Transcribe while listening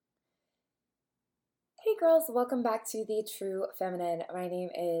girls, welcome back to The True Feminine. My name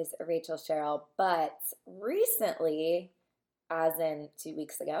is Rachel Cheryl, but recently, as in 2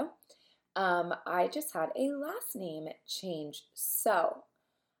 weeks ago, I just had a last name change. So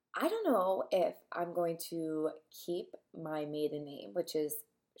I don't know if I'm going to keep my maiden name, which is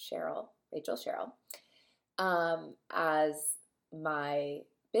Cheryl, Rachel Cheryl, as my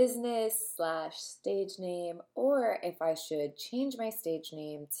business slash stage name, or if I should change my stage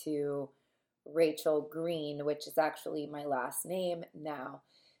name to Rachel Green, which is actually my last name now.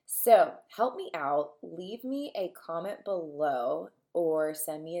 So help me out. Leave me a comment below or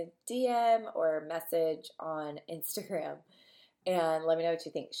send me a DM or a message on Instagram and let me know what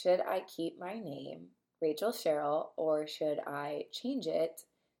you think. Should I keep my name, Rachel Cheryl, or should I change it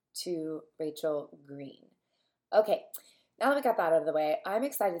to Rachel Green? Okay, now that we got that out of the way, I'm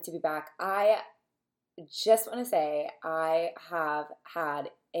excited to be back. I just want to say I have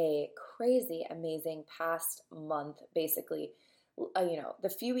had a crazy, amazing past month, basically. The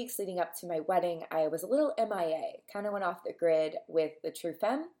few weeks leading up to my wedding, I was a little MIA, kind of went off the grid with the True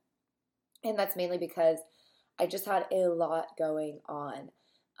Femme. And that's mainly because I just had a lot going on.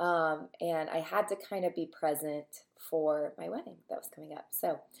 And I had to kind of be present for my wedding that was coming up.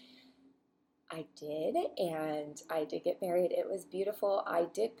 So I did, and I did get married. It was beautiful. I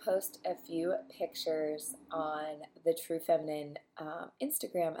did post a few pictures on the True Feminine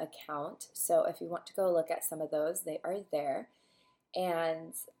Instagram account. So if you want to go look at some of those, they are there.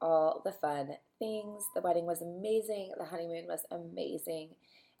 And all the fun things. The wedding was amazing. The honeymoon was amazing.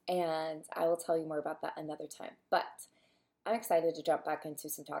 And I will tell you more about that another time. But I'm excited to jump back into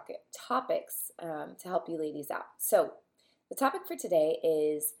some topics to help you ladies out. So the topic for today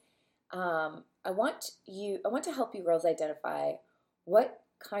is I want to help you girls identify what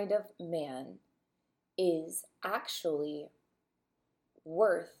kind of man is actually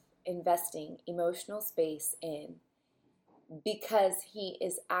worth investing emotional space in because he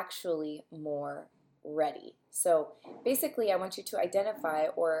is actually more ready. So basically, I want you to identify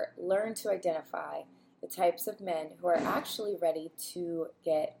or learn to identify the types of men who are actually ready to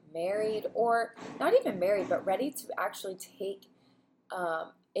get married, or not even married, but ready to actually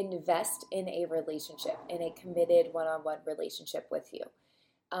invest in a relationship, in a committed one-on-one relationship with you.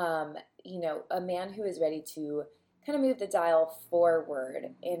 A man who is ready to kind of move the dial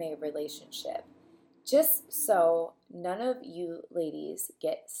forward in a relationship, just so none of you ladies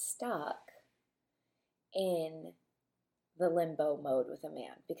get stuck in the limbo mode with a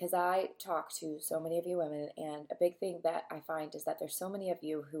man. Because I talk to so many of you women, and a big thing that I find is that there's so many of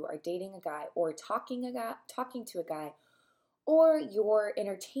you who are dating a guy or talking to a guy, or you're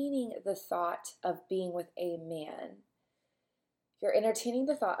entertaining the thought of being with a man. You're entertaining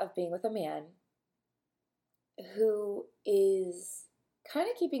the thought of being with a man who is kind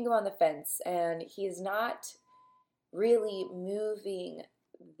of keeping you on the fence, and he's not really moving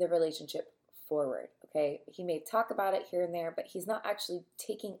the relationship forward, okay? He may talk about it here and there, but he's not actually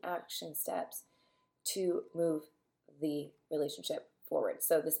taking action steps to move the relationship forward.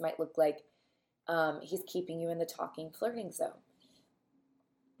 So this might look like he's keeping you in the talking, flirting zone,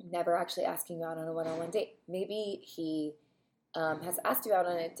 never actually asking you out on a one-on-one date. Maybe he has asked you out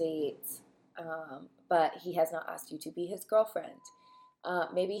on a date, but he has not asked you to be his girlfriend.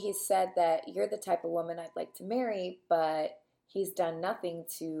 Maybe he's said that you're the type of woman I'd like to marry, but he's done nothing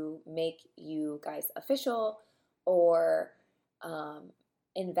to make you guys official or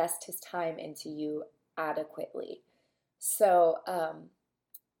invest his time into you adequately. So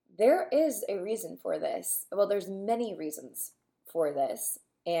there is a reason for this. Well, there's many reasons for this,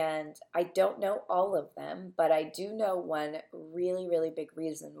 and I don't know all of them, but I do know one really, really big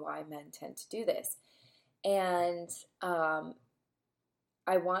reason why men tend to do this. And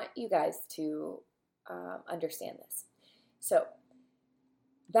I want you guys to understand this. So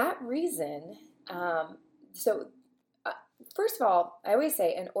that reason, first of all, I always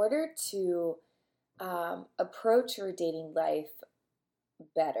say in order to approach your dating life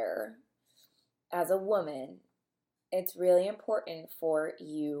better as a woman, it's really important for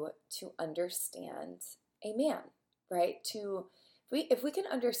you to understand a man, right? If we can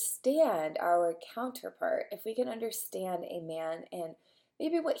understand our counterpart, if we can understand a man and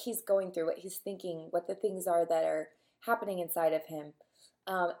maybe what he's going through, what he's thinking, what the things are that are happening inside of him,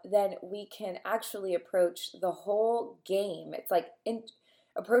 then we can actually approach the whole game. It's like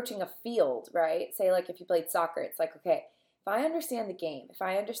approaching a field, right? Say like if you played soccer, it's like, okay, if I understand the game, if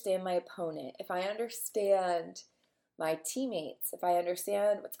I understand my opponent, if I understand my teammates, if I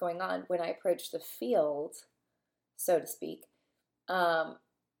understand what's going on when I approach the field, so to speak, I'm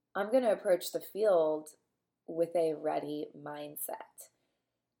going to approach the field with a ready mindset.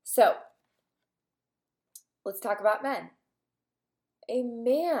 So Let's talk about men. A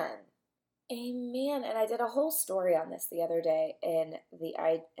man, a man, and I did a whole story on this the other day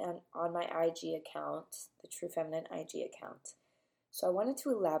on my IG account, the True Feminine IG account. So I wanted to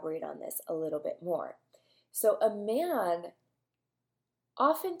elaborate on this a little bit more. So a man,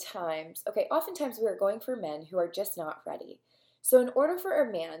 oftentimes we are going for men who are just not ready. So in order for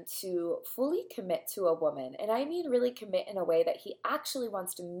a man to fully commit to a woman, and I mean really commit in a way that he actually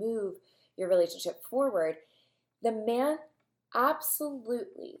wants to move your relationship forward, the man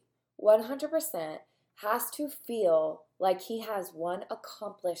absolutely 100% has to feel like he has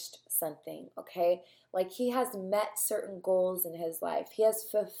accomplished something, okay? Like he has met certain goals in his life. He has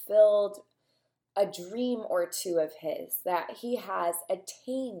fulfilled a dream or two of his, that he has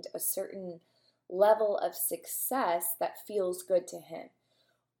attained a certain level of success that feels good to him.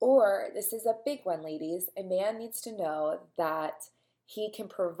 Or, this is a big one, ladies, a man needs to know that he can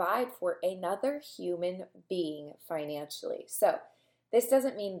provide for another human being financially. So, this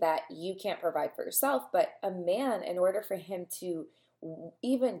doesn't mean that you can't provide for yourself, but a man, in order for him to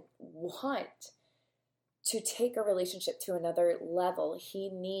even want to take a relationship to another level, he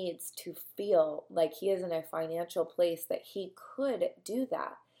needs to feel like he is in a financial place that he could do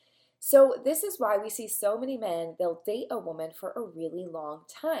that. So this is why we see so many men, they'll date a woman for a really long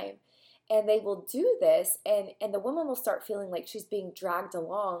time. And they will do this, and the woman will start feeling like she's being dragged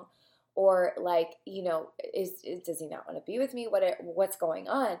along, or like, does he not want to be with me? What's going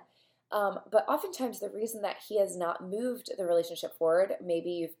on? But oftentimes the reason that he has not moved the relationship forward,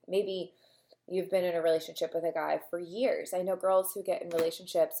 maybe you've been in a relationship with a guy for years. I know girls who get in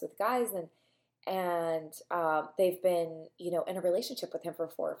relationships with guys and they've been, in a relationship with him for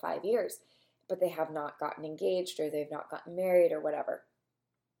 4 or 5 years, but they have not gotten engaged or they've not gotten married or whatever.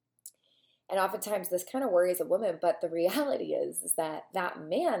 And oftentimes this kind of worries a woman, but the reality is that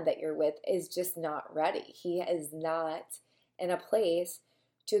man that you're with is just not ready. He is not in a place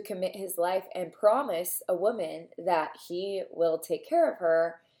to commit his life and promise a woman that he will take care of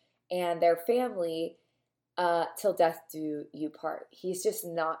her and their family till death do you part. He's just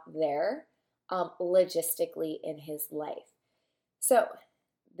not there logistically in his life. So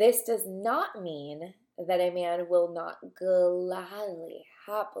this does not mean that a man will not gladly,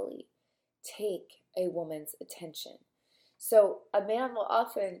 happily take a woman's attention. So a man will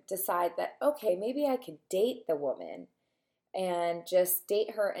often decide that, okay, maybe I can date the woman and just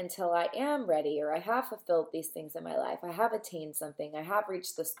date her until I am ready, or I have fulfilled these things in my life. I have attained something. I have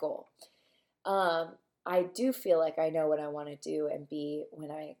reached this goal. I do feel like I know what I want to do and be when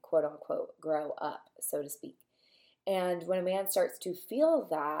I quote unquote grow up, so to speak. And when a man starts to feel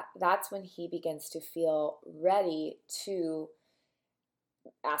that, that's when he begins to feel ready to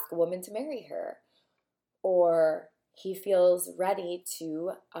ask a woman to marry her, or he feels ready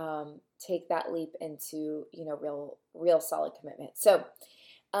to take that leap into, real solid commitment. So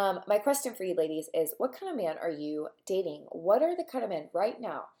my question for you ladies is, what kind of man are you dating? What are the kind of men right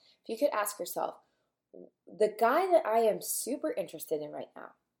now? If you could ask yourself, the guy that I am super interested in right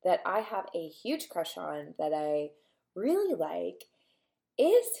now, that I have a huge crush on, that I really like,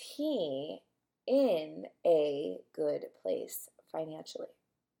 is he in a good place financially?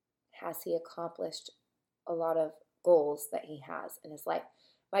 Has he accomplished a lot of goals that he has in his life?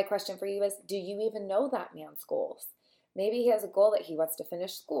 My question for you is, do you even know that man's goals? Maybe he has a goal that he wants to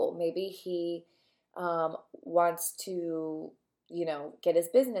finish school. Maybe he wants to, get his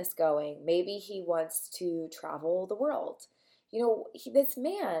business going. Maybe he wants to travel the world.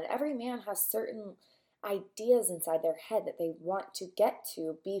 Every man has certain ideas inside their head that they want to get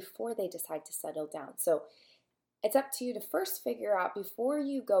to before they decide to settle down. So it's up to you to first figure out, before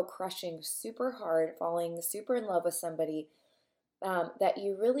you go crushing super hard, falling super in love with somebody, that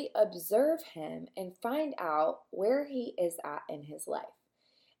you really observe him and find out where he is at in his life.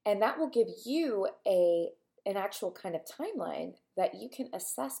 And that will give you an actual kind of timeline that you can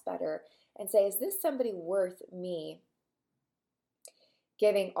assess better and say, is this somebody worth me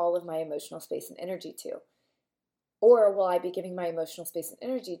giving all of my emotional space and energy to? Or will I be giving my emotional space and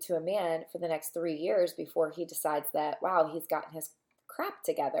energy to a man for the next 3 years before he decides that, wow, he's gotten his crap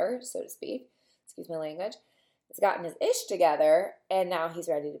together, so to speak, excuse my language, he's gotten his ish together, and now he's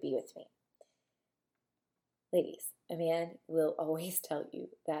ready to be with me. Ladies, a man will always tell you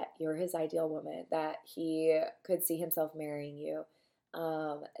that you're his ideal woman, that he could see himself marrying you,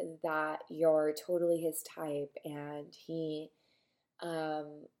 that you're totally his type, and he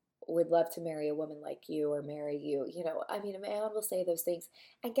would love to marry a woman like you or marry you. A man will say those things.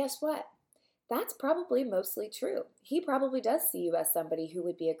 And guess what? That's probably mostly true. He probably does see you as somebody who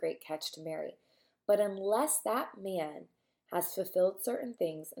would be a great catch to marry. But unless that man has fulfilled certain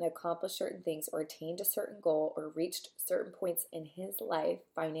things and accomplished certain things or attained a certain goal or reached certain points in his life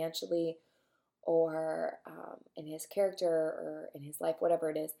financially or in his character or in his life, whatever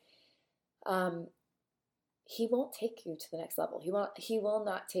it is, um, he won't take you to the next level. He will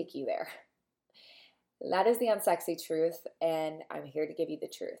not take you there. That is the unsexy truth, and I'm here to give you the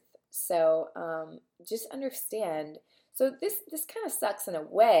truth. So just understand. So this kind of sucks in a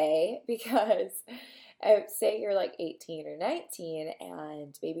way because say you're like 18 or 19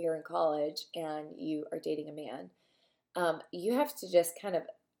 and maybe you're in college and you are dating a man. You have to just kind of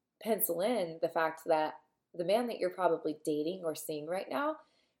pencil in the fact that the man that you're probably dating or seeing right now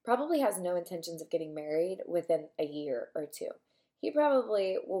probably has no intentions of getting married within a year or two. He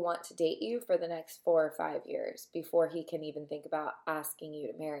probably will want to date you for the next 4 or 5 years before he can even think about asking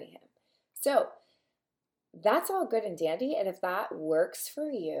you to marry him. So that's all good and dandy, and if that works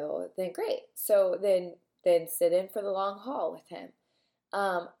for you, then great. So then sit in for the long haul with him.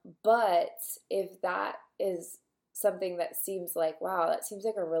 But if that is something that seems like, wow, that seems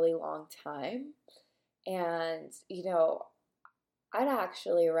like a really long time, and I'd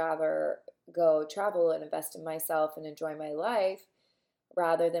actually rather go travel and invest in myself and enjoy my life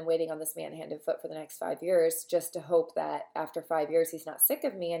rather than waiting on this man hand and foot for the next 5 years just to hope that after 5 years he's not sick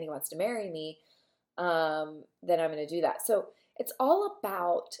of me and he wants to marry me, then I'm going to do that. So it's all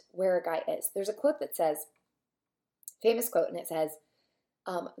about where a guy is. There's a quote that says, famous quote, and it says,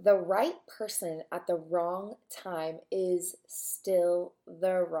 the right person at the wrong time is still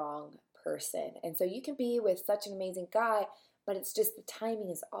the wrong person. And so you can be with such an amazing guy, but it's just the timing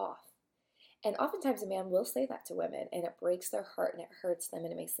is off. And oftentimes a man will say that to women, and it breaks their heart and it hurts them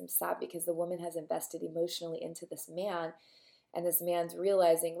and it makes them sad because the woman has invested emotionally into this man, and this man's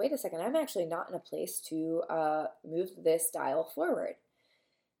realizing, wait a second, I'm actually not in a place to move this dial forward.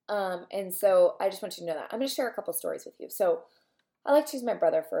 And so I just want you to know that. I'm going to share a couple stories with you. So I like to use my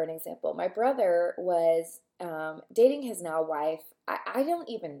brother for an example. My brother was dating his now wife. I don't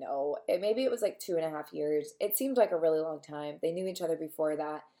even know. Maybe it was like 2.5 years. It seemed like a really long time. They knew each other before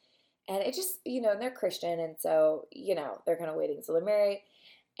that. And it just, and they're Christian. And so, they're kind of waiting until they're married.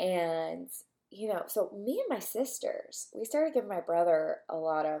 And, so me and my sisters, we started giving my brother a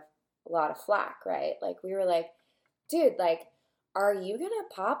lot of flack, right? Like we were like, dude, like, are you going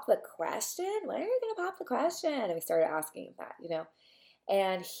to pop the question? When are you going to pop the question? And we started asking him that,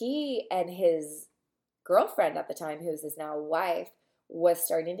 And he and his girlfriend at the time, who was his now wife, was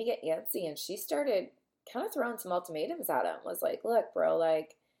starting to get antsy. And she started kind of throwing some ultimatums at him. Was like, look, bro,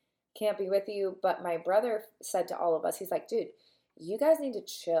 like, can't be with you. But my brother said to all of us, he's like, dude, you guys need to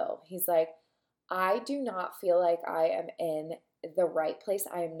chill. He's like, I do not feel like I am in the right place.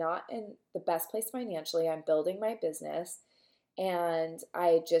 I am not in the best place financially. I'm building my business. And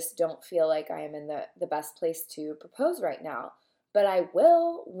I just don't feel like I am in the best place to propose right now. But I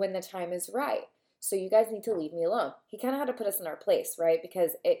will when the time is right. So you guys need to leave me alone. He kind of had to put us in our place, right?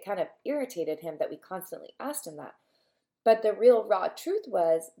 Because it kind of irritated him that we constantly asked him that. But the real raw truth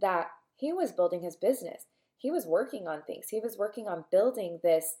was that he was building his business. He was working on things. He was working on building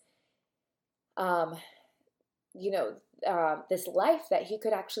this, this life that he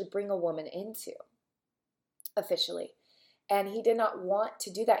could actually bring a woman into officially. And he did not want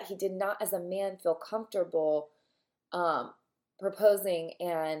to do that. He did not, as a man, feel comfortable proposing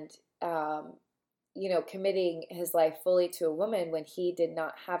and, committing his life fully to a woman when he did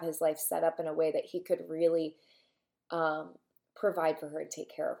not have his life set up in a way that he could really provide for her and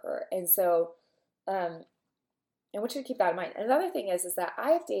take care of her. And so, I want you to keep that in mind. Another thing is that I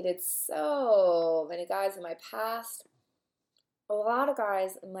have dated so many guys in my past, a lot of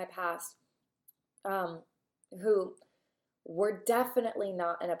guys in my past who were definitely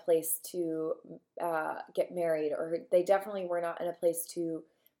not in a place to get married, or they definitely were not in a place to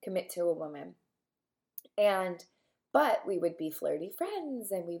commit to a woman. But we would be flirty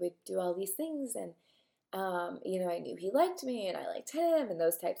friends and we would do all these things. And, I knew he liked me and I liked him and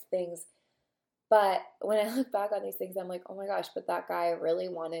those types of things. But when I look back on these things, I'm like, oh my gosh, but that guy really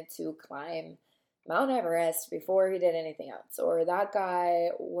wanted to climb Mount Everest before he did anything else. Or that guy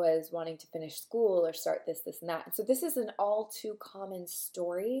was wanting to finish school or start this, and that. And so this is an all too common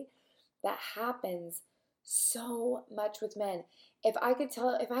story that happens so much with men. If I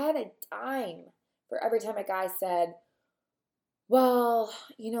had a dime for every time a guy said, well,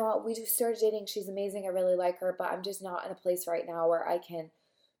 we just started dating, she's amazing, I really like her, but I'm just not in a place right now where I can,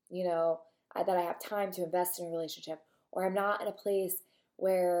 that I have time to invest in a relationship, or I'm not in a place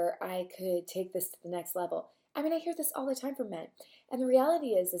where I could take this to the next level. I mean, I hear this all the time from men. And the reality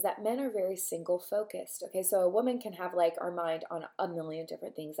is that men are very single focused. Okay, so a woman can have like our mind on a million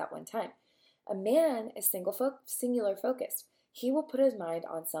different things at one time. A man is singular focused. He will put his mind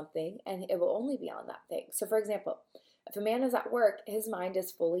on something and it will only be on that thing. So, for example, if a man is at work, his mind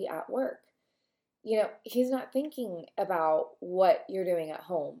is fully at work. He's not thinking about what you're doing at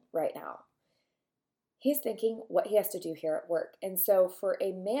home right now. He's thinking what he has to do here at work. And so for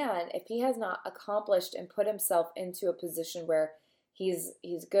a man, if he has not accomplished and put himself into a position where he's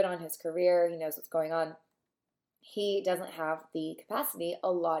good on his career, he knows what's going on, he doesn't have the capacity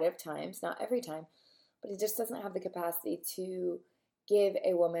a lot of times, not every time, but he just doesn't have the capacity to give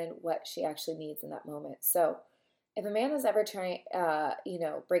a woman what she actually needs in that moment. So if a man is ever trying,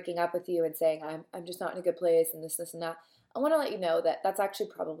 breaking up with you and saying, I'm just not in a good place and this and that, I want to let you know that that's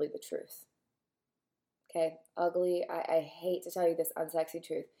actually probably the truth. Okay, ugly. I hate to tell you this unsexy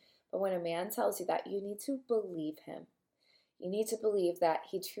truth, but when a man tells you that, you need to believe him. You need to believe that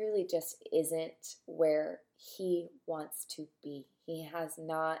he truly just isn't where he wants to be. He has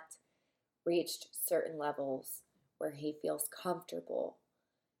not reached certain levels where he feels comfortable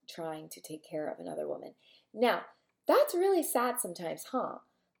trying to take care of another woman. Now, that's really sad sometimes, huh?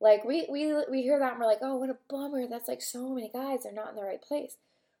 Like we hear that and we're like, oh, what a bummer. That's like so many guys are not in the right place.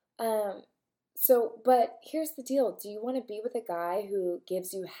 But here's the deal. Do you want to be with a guy who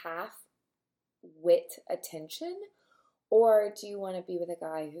gives you half wit attention? Or do you want to be with a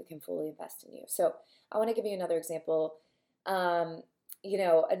guy who can fully invest in you? So I want to give you another example.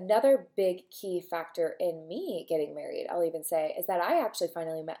 Another big key factor in me getting married, I'll even say, is that I actually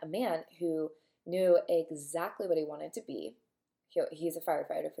finally met a man who knew exactly what he wanted to be. He's a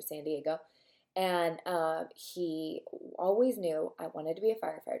firefighter for San Diego. And he always knew I wanted to be a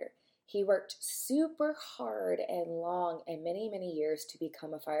firefighter. He worked super hard and long and many, many years to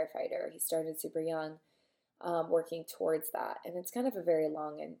become a firefighter. He started super young, working towards that. And it's kind of a very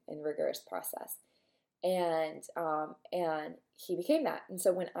long and rigorous process. And he became that. And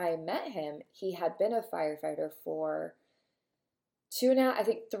so when I met him, he had been a firefighter for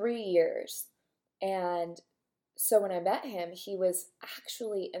 3 years. And so when I met him, he was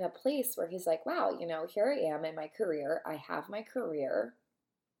actually in a place where he's like, wow, here I am in my career. I have my career.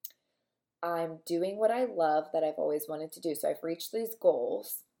 I'm doing what I love that I've always wanted to do. So I've reached these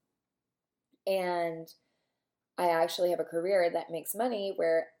goals. And I actually have a career that makes money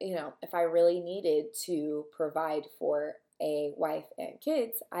where, if I really needed to provide for a wife and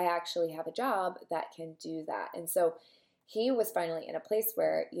kids, I actually have a job that can do that. And so he was finally in a place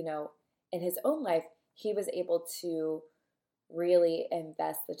where, in his own life, he was able to really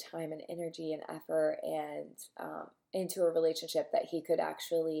invest the time and energy and effort and into a relationship that he could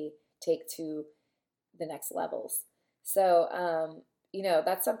actually take to the next levels. So,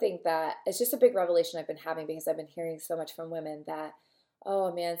 that's something that it's just a big revelation I've been having because I've been hearing so much from women that, oh,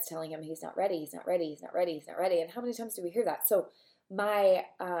 a man's telling him he's not ready, he's not ready, he's not ready, he's not ready. And how many times do we hear that? So my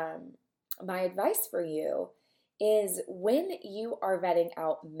advice for you is when you are vetting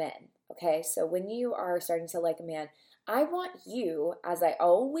out men, okay? So when you are starting to like a man, I want you, as I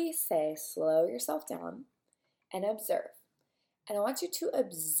always say, slow yourself down and observe. And I want you to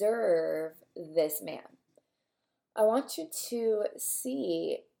observe this man. I want you to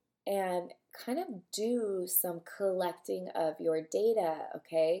see and kind of do some collecting of your data,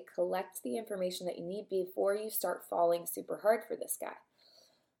 okay? Collect the information that you need before you start falling super hard for this guy.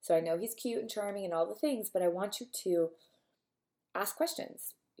 So I know he's cute and charming and all the things, but I want you to ask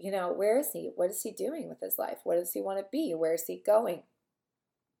questions. Where is he? What is he doing with his life? What does he want to be? Where is he going?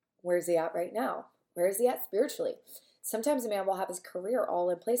 Where is he at right now? Where is he at spiritually? Sometimes a man will have his career all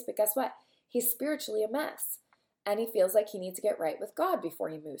in place, but guess what? He's spiritually a mess. And he feels like he needs to get right with God before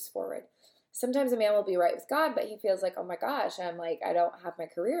he moves forward. Sometimes a man will be right with God, but he feels like, oh my gosh, I don't have my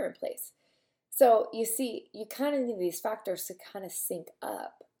career in place. So you see, you kind of need these factors to kind of sync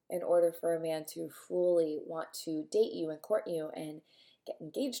up in order for a man to fully want to date you and court you and get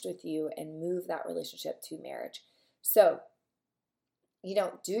engaged with you and move that relationship to marriage. So,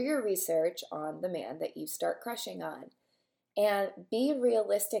 do your research on the man that you start crushing on and be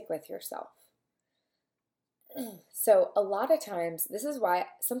realistic with yourself. So a lot of times, this is why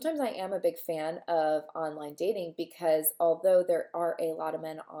sometimes I am a big fan of online dating, because although there are a lot of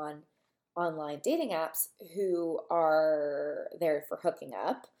men on online dating apps who are there for hooking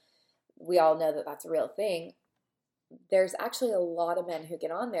up, we all know that that's a real thing. There's actually a lot of men who get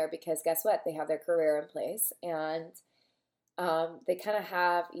on there because guess what? They have their career in place and they kind of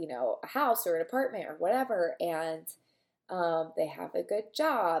have, a house or an apartment or whatever, and they have a good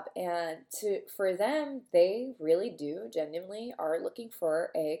job, and for them, they really do genuinely are looking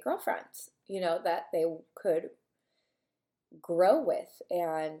for a girlfriend, that they could grow with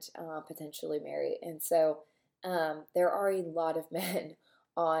and potentially marry. And so there are a lot of men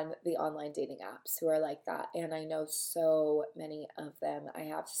on the online dating apps who are like that. And I know so many of them. I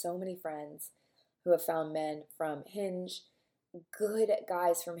have so many friends who have found men from Hinge, good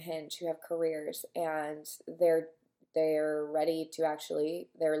guys from Hinge who have careers, and they're ready to actually,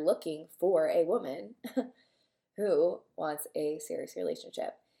 they're looking for a woman who wants a serious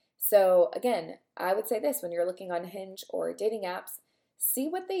relationship. So again, I would say this: when you're looking on Hinge or dating apps, see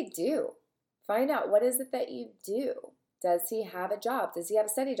what they do. Find out, what is it that you do? Does he have a job? Does he have a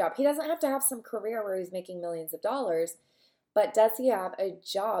steady job? He doesn't have to have some career where he's making millions of dollars, but does he have a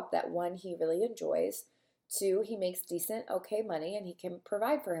job that, one, he really enjoys, two, he makes decent, okay money, and he can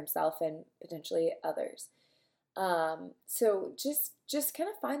provide for himself and potentially others. So just kind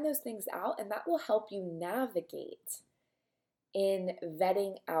of find those things out, and that will help you navigate in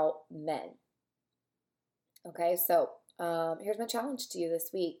vetting out men. Okay, so here's my challenge to you this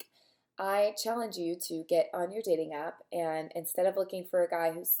week. I challenge you to get on your dating app, and instead of looking for a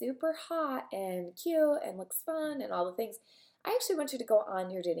guy who's super hot and cute and looks fun and all the things, I actually want you to go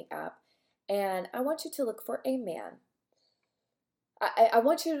on your dating app and I want you to look for a man. I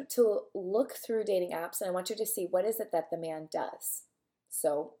want you to look through dating apps, and I want you to see, what is it that the man does.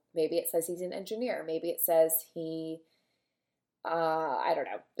 So maybe it says he's an engineer. Maybe it says he, I don't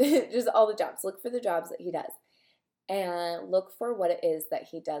know, just all the jobs. Look for the jobs that he does, and look for what it is that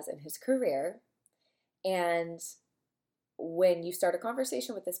he does in his career. And when you start a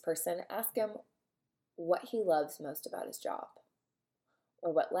conversation with this person, ask him what he loves most about his job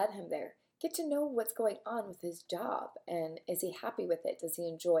or what led him there. Get to know what's going on with his job, and is he happy with it? Does he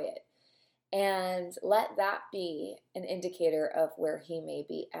enjoy it? And let that be an indicator of where he may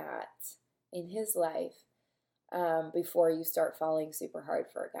be at in his life before you start falling super hard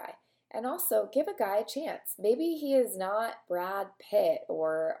for a guy. And also give a guy a chance. Maybe he is not Brad Pitt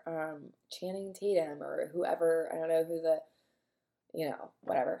or Channing Tatum or whoever, I don't know who the,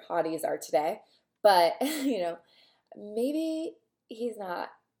 whatever hotties are today. But, maybe he's not,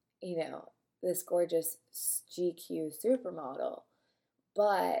 this gorgeous GQ supermodel.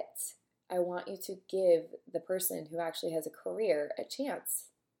 But I want you to give the person who actually has a career a chance,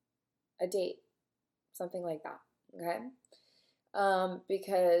 a date, something like that, okay?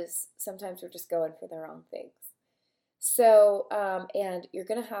 Because sometimes we're just going for the wrong things. So, and you're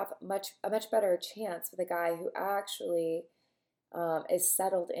going to have a much better chance with a guy who actually is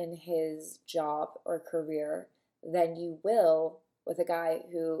settled in his job or career than you will with a guy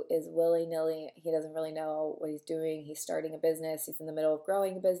who is willy-nilly. He doesn't really know what he's doing. He's starting a business. He's in the middle of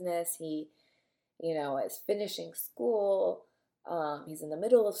growing a business. He, is finishing school. He's in the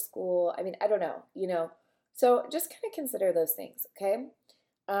middle of school. I mean, I don't know, So just kind of consider those things, okay?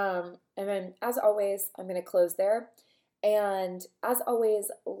 And then, as always, I'm going to close there. And as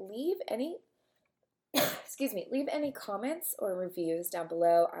always, leave any, leave any comments or reviews down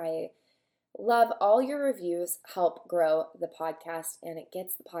below. I love all your reviews, help grow the podcast, and it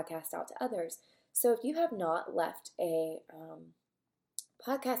gets the podcast out to others. So if you have not left a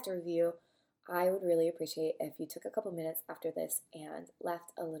podcast review, I would really appreciate if you took a couple minutes after this and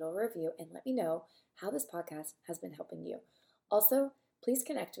left a little review and let me know how this podcast has been helping you. Also, please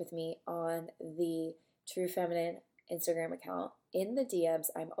connect with me on the True Feminine Instagram account in the DMs.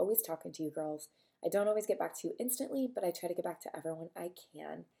 I'm always talking to you girls. I don't always get back to you instantly, but I try to get back to everyone I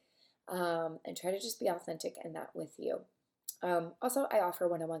can. And try to just be authentic in that with you. Also, I offer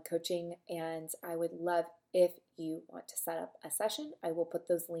one-on-one coaching, and I would love if you want to set up a session. I will put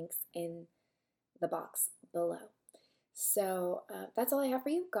those links in the box below. So that's all I have for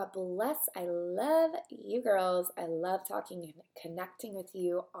you. God bless. I love you girls. I love talking and connecting with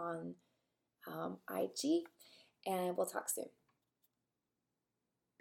you on IG, and we'll talk soon.